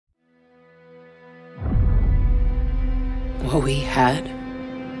what we had,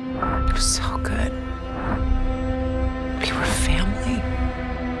 it was so good. We were family.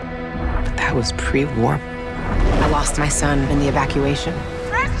 But that was pre-war. I lost my son in the evacuation.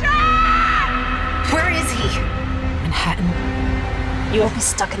 Christian! Where is he? Manhattan. You will be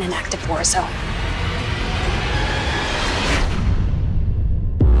stuck in an active war zone.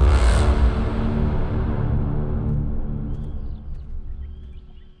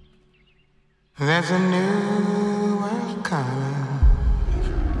 There's a new world coming,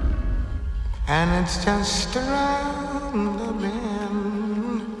 and it's just around the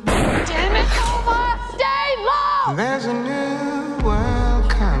bend. Damn it, Coma! Stay low! There's a new world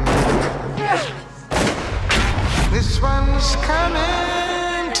coming. This one's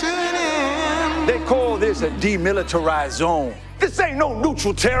coming to an end. They call this a demilitarized zone. This ain't no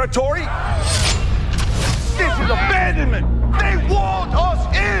neutral territory. This is abandonment. They walled us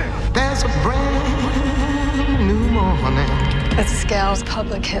in. There's a brand new morning. That's Scale's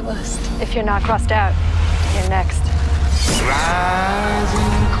public hit list. If you're not crossed out, you're next.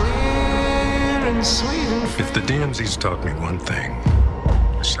 Rising clear and sweet and If the DMZ's taught me one thing,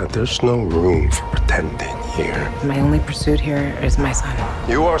 it's that there's no room for pretending here. My only pursuit here is my son.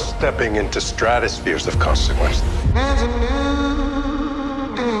 You are stepping into stratospheres of consequence. there's a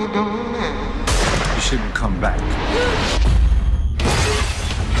new day dawning. You shouldn't come back.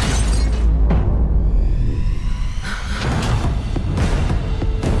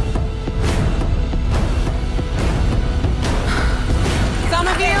 Some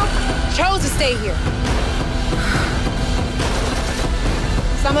of you chose to stay here.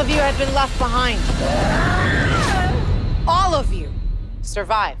 Some of you have been left behind. All of you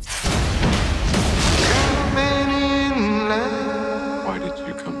survived. Coming in love. Why did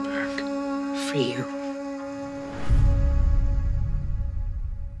you come back? For you.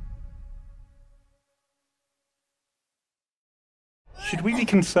 Should we be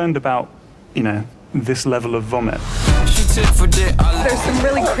concerned about, this level of vomit? There's some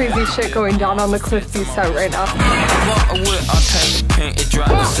really crazy shit going down on the Cliff View set right now.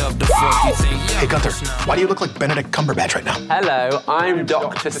 Hey, Gunther, why do you look like Benedict Cumberbatch right now? Hello, I'm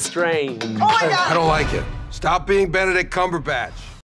Dr. Strange. Oh my God! I don't like it. Stop being Benedict Cumberbatch.